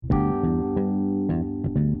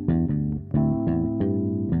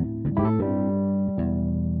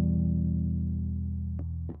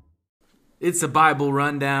It's a Bible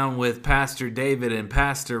Rundown with Pastor David and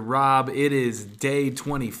Pastor Rob. It is day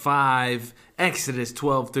 25, Exodus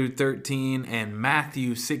 12 through 13, and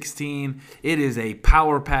Matthew 16. It is a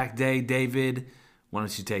power-packed day. David, why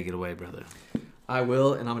don't you take it away, brother? I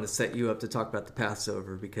will, and I'm going to set you up to talk about the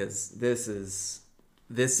Passover because this is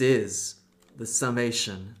the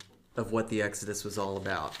summation of what the Exodus was all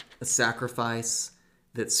about. A sacrifice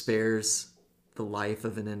that spares the life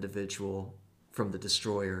of an individual from the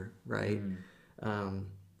destroyer, right?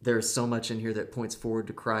 There's so much in here that points forward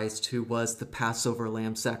to Christ, who was the Passover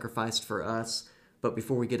lamb sacrificed for us. But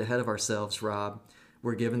before we get ahead of ourselves, Rob,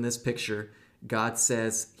 we're given this picture. God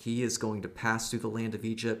says he is going to pass through the land of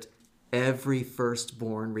Egypt. Every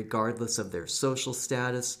firstborn, regardless of their social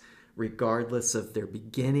status, regardless of their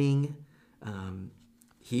beginning,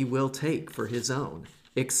 he will take for his own,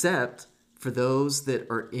 except for those that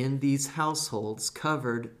are in these households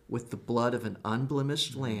covered with the blood of an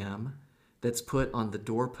unblemished lamb that's put on the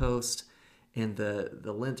doorpost and the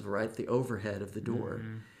lintel, right, the overhead of the door.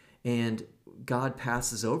 And God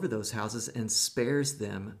passes over those houses and spares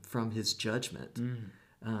them from his judgment.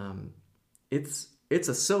 It's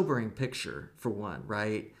a sobering picture, for one,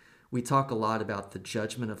 right? We talk a lot about the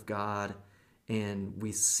judgment of God, and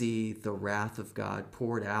we see the wrath of God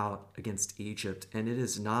poured out against Egypt, and it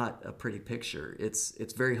is not a pretty picture.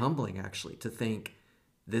 It's very humbling, actually, to think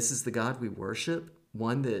this is the God we worship,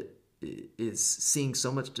 one that is seeing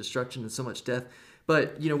so much destruction and so much death.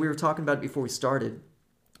 But, we were talking about it before we started.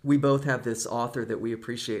 We both have this author that we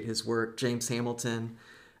appreciate his work, James Hamilton,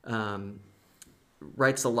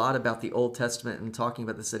 writes a lot about the Old Testament and talking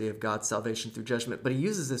about this idea of God's salvation through judgment. But he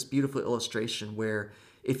uses this beautiful illustration where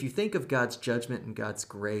if you think of God's judgment and God's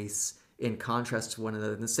grace in contrast to one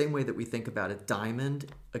another, in the same way that we think about a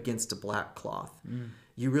diamond against a black cloth,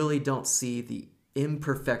 you really don't see the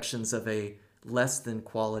imperfections of a less than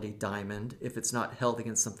quality diamond if it's not held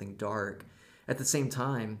against something dark. At the same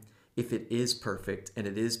time, if it is perfect and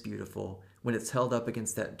it is beautiful, when it's held up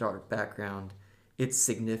against that dark background, its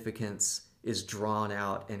significance is drawn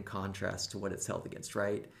out in contrast to what it's held against,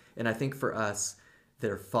 right? And I think for us that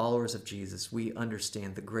are followers of Jesus, we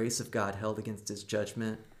understand the grace of God held against his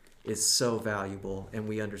judgment is so valuable, and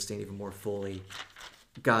we understand even more fully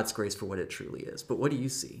God's grace for what it truly is. But what do you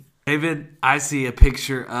see? David, I see a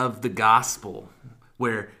picture of the gospel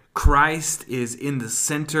where Christ is in the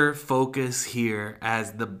center focus here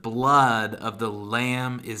as the blood of the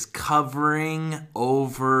Lamb is covering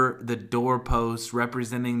over the doorpost,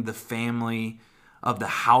 representing the family of the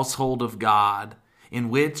household of God, in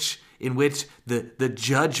which the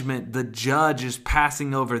judgment, the judge is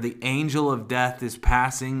passing over, the angel of death is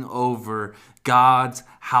passing over God's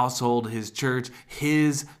household, his church,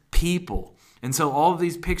 his people. And so all of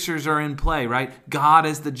these pictures are in play, right? God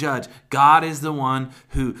is the judge. God is the one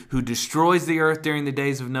who destroys the earth during the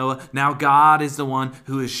days of Noah. Now God is the one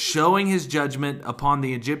who is showing his judgment upon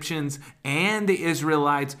the Egyptians and the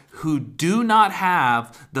Israelites who do not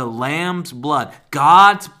have the Lamb's blood.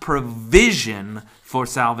 God's provision for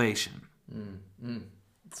salvation.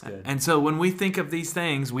 That's good. And so when we think of these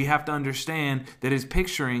things, we have to understand that it's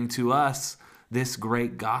picturing to us this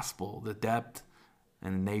great gospel, the depth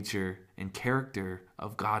and nature and character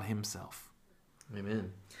of God himself.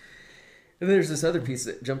 Amen. And there's this other piece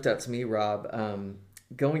that jumped out to me, Rob.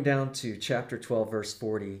 Going down to chapter 12, verse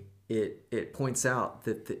 40, it points out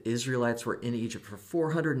that the Israelites were in Egypt for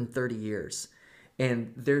 430 years.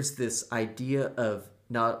 And there's this idea of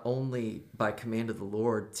not only by command of the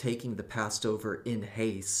Lord taking the Passover in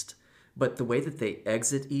haste, but the way that they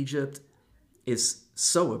exit Egypt is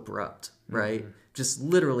so abrupt, right? Just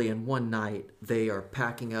literally in one night, they are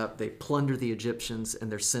packing up, they plunder the Egyptians,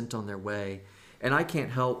 and they're sent on their way. And I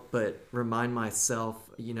can't help but remind myself,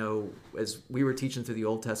 as we were teaching through the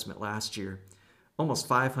Old Testament last year, almost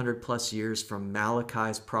 500 plus years from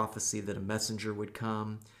Malachi's prophecy that a messenger would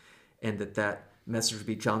come, and that messenger would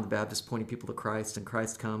be John the Baptist pointing people to Christ, and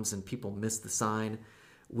Christ comes and people miss the sign.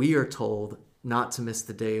 We are told not to miss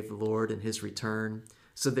the day of the Lord and his return.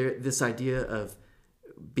 So this idea of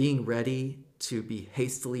being ready to be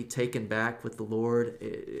hastily taken back with the Lord,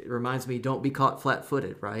 it reminds me, don't be caught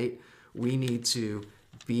flat-footed, right? We need to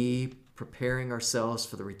be preparing ourselves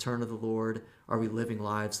for the return of the Lord. Are we living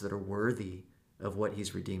lives that are worthy of what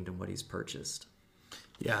he's redeemed and what he's purchased?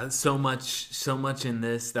 Yeah, so much in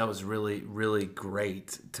this that was really, really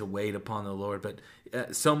great to wait upon the Lord. But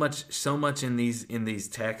so much in these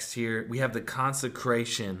texts here. We have the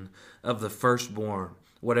consecration of the firstborn.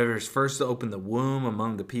 Whatever is first to open the womb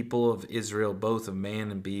among the people of Israel, both of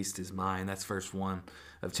man and beast, is mine. That's verse 1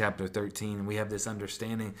 of chapter 13. And we have this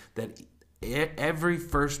understanding that every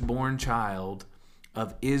firstborn child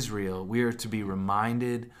of Israel, we are to be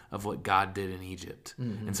reminded of what God did in Egypt.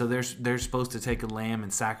 Mm-hmm. And so they're supposed to take a lamb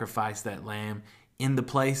and sacrifice that lamb in the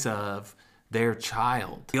place of their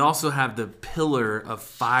child. We also have the pillar of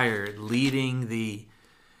fire leading the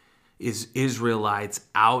Israelites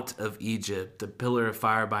out of Egypt. The pillar of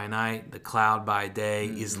fire by night, the cloud by day,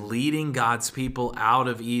 is leading God's people out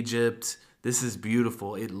of Egypt. This is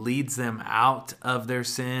beautiful. It leads them out of their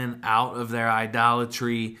sin, out of their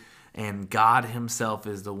idolatry, and God himself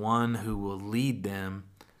is the one who will lead them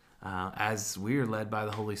as we are led by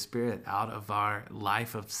the Holy Spirit out of our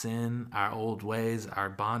life of sin, our old ways, our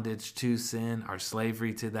bondage to sin, our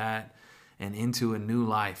slavery to that, and into a new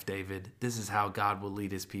life, David. This is how God will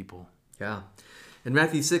lead his people. Yeah. In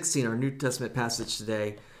Matthew 16, our New Testament passage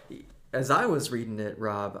today, as I was reading it,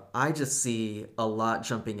 Rob, I just see a lot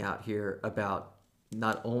jumping out here about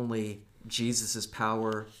not only Jesus'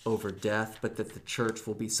 power over death, but that the church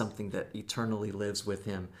will be something that eternally lives with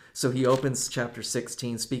him. So he opens chapter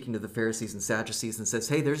 16 speaking to the Pharisees and Sadducees and says,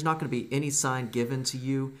 hey, there's not going to be any sign given to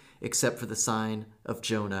you except for the sign of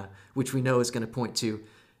Jonah, which we know is going to point to,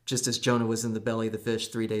 just as Jonah was in the belly of the fish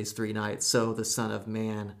 3 days, 3 nights, so the Son of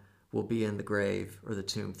Man will be in the grave or the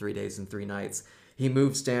tomb 3 days and 3 nights. He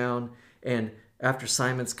moves down, and after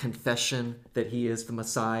Simon's confession that he is the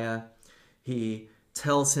Messiah, he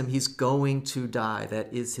tells him he's going to die.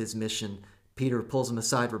 That is his mission. Peter pulls him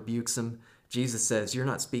aside, rebukes him. Jesus says, you're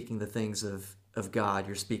not speaking the things of God,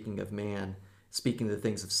 you're speaking of man, speaking the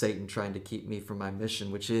things of Satan, trying to keep me from my mission,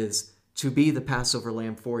 which is to be the Passover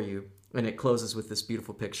lamb for you. And it closes with this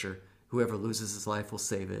beautiful picture. Whoever loses his life will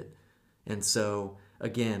save it. And so,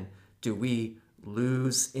 again, do we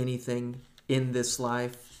lose anything in this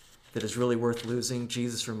life that is really worth losing?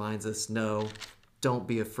 Jesus reminds us, no, don't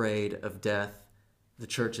be afraid of death. The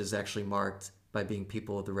church is actually marked by being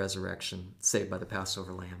people of the resurrection, saved by the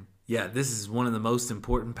Passover lamb. Yeah, this is one of the most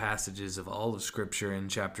important passages of all of Scripture in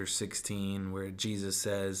chapter 16, where Jesus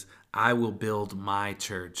says, I will build my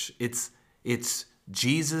church. It's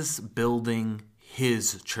Jesus building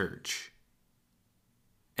his church.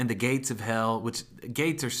 And the gates of hell, which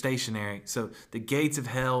gates are stationary, so the gates of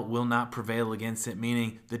hell will not prevail against it,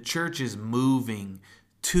 meaning the church is moving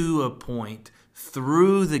to a point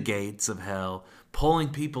through the gates of hell, pulling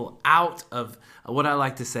people out of, what I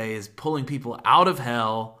like to say is pulling people out of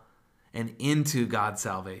hell and into God's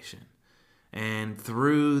salvation. And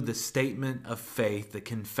through the statement of faith, the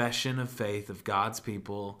confession of faith of God's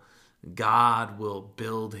people, God will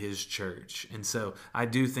build his church. And so I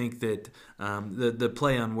do think that the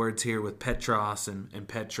play on words here with Petros and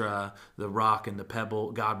Petra, the rock and the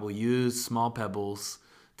pebble, God will use small pebbles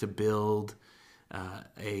to build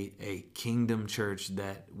a kingdom church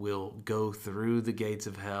that will go through the gates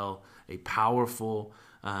of hell, a powerful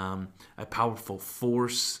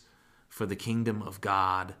force for the kingdom of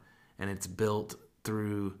God, and it's built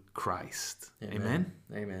through Christ. Amen.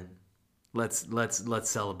 Amen. Let's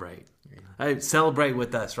celebrate. Hey, celebrate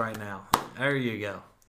with us right now. There you go.